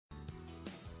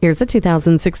Here's a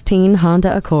 2016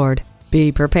 Honda Accord.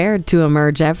 Be prepared to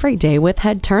emerge every day with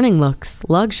head-turning looks,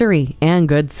 luxury, and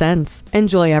good sense.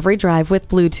 Enjoy every drive with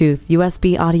Bluetooth,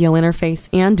 USB audio interface,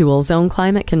 and dual-zone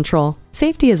climate control.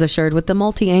 Safety is assured with the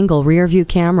multi-angle rear-view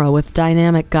camera with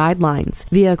dynamic guidelines,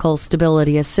 vehicle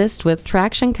stability assist with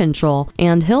traction control,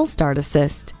 and hill start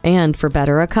assist. And for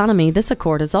better economy, this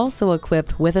Accord is also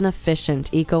equipped with an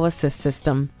efficient Eco Assist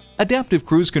system. Adaptive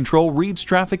Cruise Control reads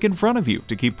traffic in front of you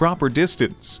to keep proper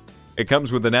distance. It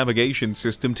comes with a navigation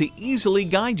system to easily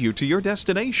guide you to your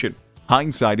destination.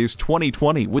 Hindsight is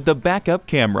 20/20 with the backup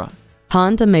camera.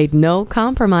 Honda made no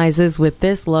compromises with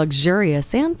this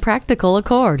luxurious and practical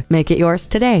Accord. Make it yours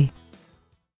today.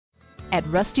 At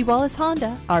Rusty Wallis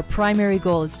Honda, our primary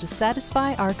goal is to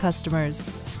satisfy our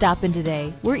customers. Stop in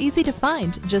today. We're easy to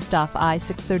find just off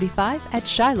I-635 at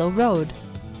Shiloh Road.